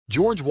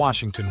George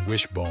Washington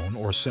Wishbone,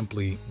 or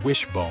simply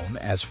Wishbone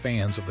as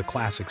fans of the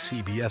classic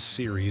CBS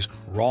series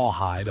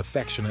Rawhide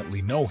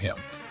affectionately know him,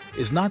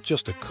 is not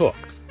just a cook.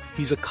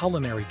 He's a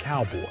culinary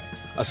cowboy,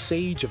 a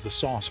sage of the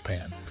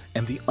saucepan,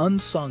 and the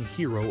unsung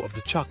hero of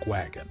the chuck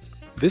wagon.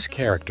 This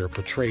character,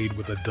 portrayed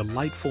with a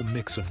delightful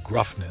mix of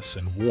gruffness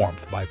and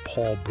warmth by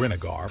Paul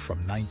Brinegar from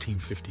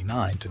 1959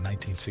 to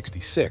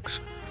 1966,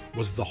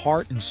 was the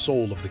heart and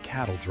soul of the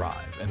cattle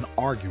drive and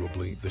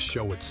arguably the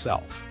show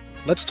itself.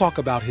 Let's talk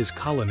about his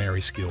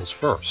culinary skills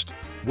first.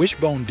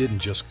 Wishbone didn't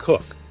just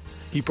cook.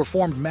 He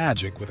performed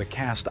magic with a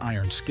cast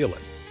iron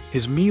skillet.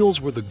 His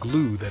meals were the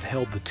glue that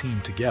held the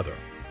team together,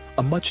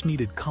 a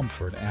much-needed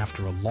comfort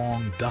after a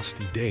long,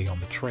 dusty day on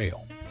the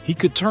trail. He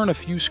could turn a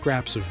few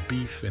scraps of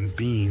beef and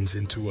beans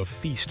into a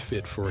feast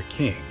fit for a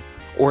king,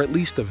 or at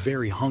least a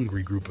very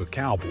hungry group of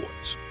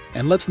cowboys.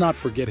 And let's not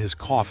forget his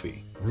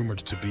coffee, rumored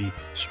to be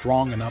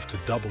strong enough to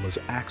double as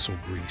axle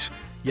grease,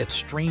 yet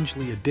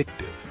strangely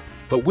addictive.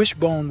 But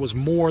Wishbone was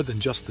more than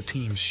just the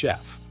team's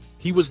chef.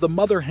 He was the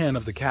mother hen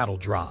of the cattle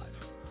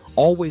drive,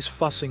 always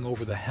fussing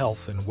over the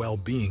health and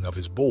well-being of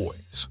his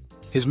boys.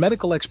 His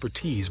medical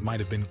expertise might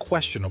have been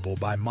questionable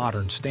by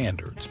modern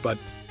standards, but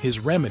his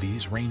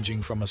remedies,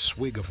 ranging from a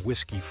swig of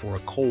whiskey for a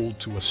cold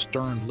to a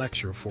stern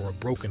lecture for a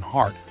broken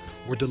heart,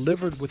 were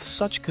delivered with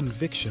such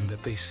conviction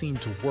that they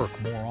seemed to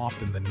work more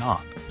often than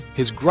not.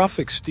 His gruff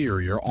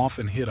exterior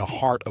often hid a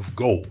heart of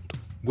gold.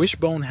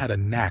 Wishbone had a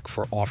knack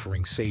for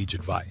offering sage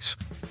advice,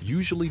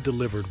 usually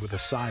delivered with a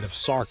side of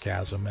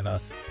sarcasm and a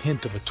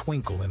hint of a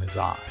twinkle in his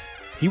eye.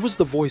 He was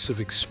the voice of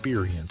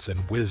experience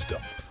and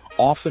wisdom,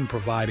 often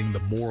providing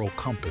the moral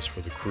compass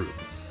for the crew,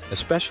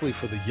 especially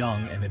for the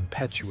young and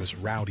impetuous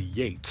Rowdy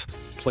Yates,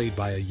 played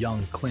by a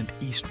young Clint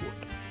Eastwood.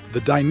 The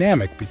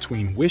dynamic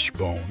between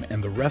Wishbone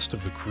and the rest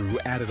of the crew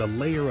added a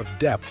layer of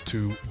depth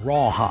to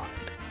Rawhide.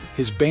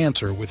 His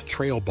banter with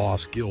trail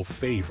boss Gil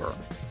Favor,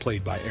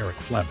 played by Eric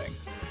Fleming,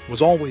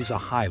 was always a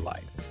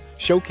highlight,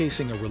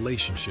 showcasing a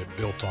relationship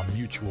built on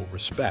mutual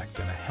respect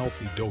and a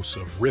healthy dose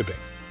of ribbing.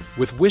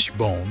 With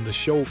Wishbone, the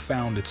show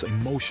found its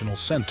emotional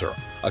center,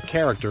 a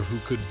character who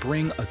could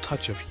bring a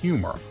touch of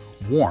humor,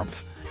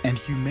 warmth, and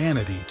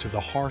humanity to the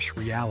harsh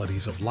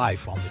realities of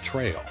life on the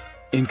trail.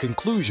 In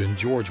conclusion,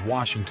 George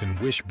Washington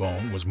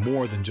Wishbone was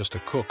more than just a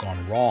cook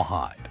on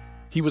Rawhide.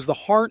 He was the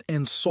heart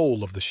and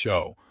soul of the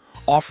show,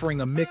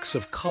 offering a mix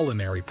of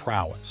culinary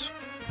prowess,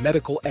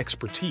 medical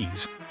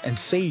expertise, and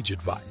sage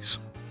advice,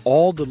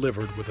 all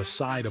delivered with a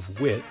side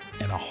of wit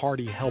and a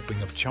hearty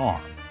helping of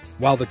charm.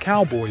 While the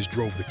cowboys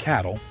drove the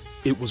cattle,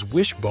 it was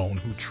Wishbone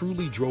who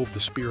truly drove the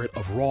spirit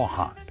of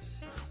Rawhide.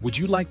 Would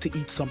you like to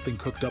eat something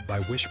cooked up by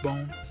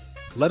Wishbone?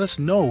 Let us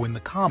know in the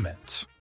comments.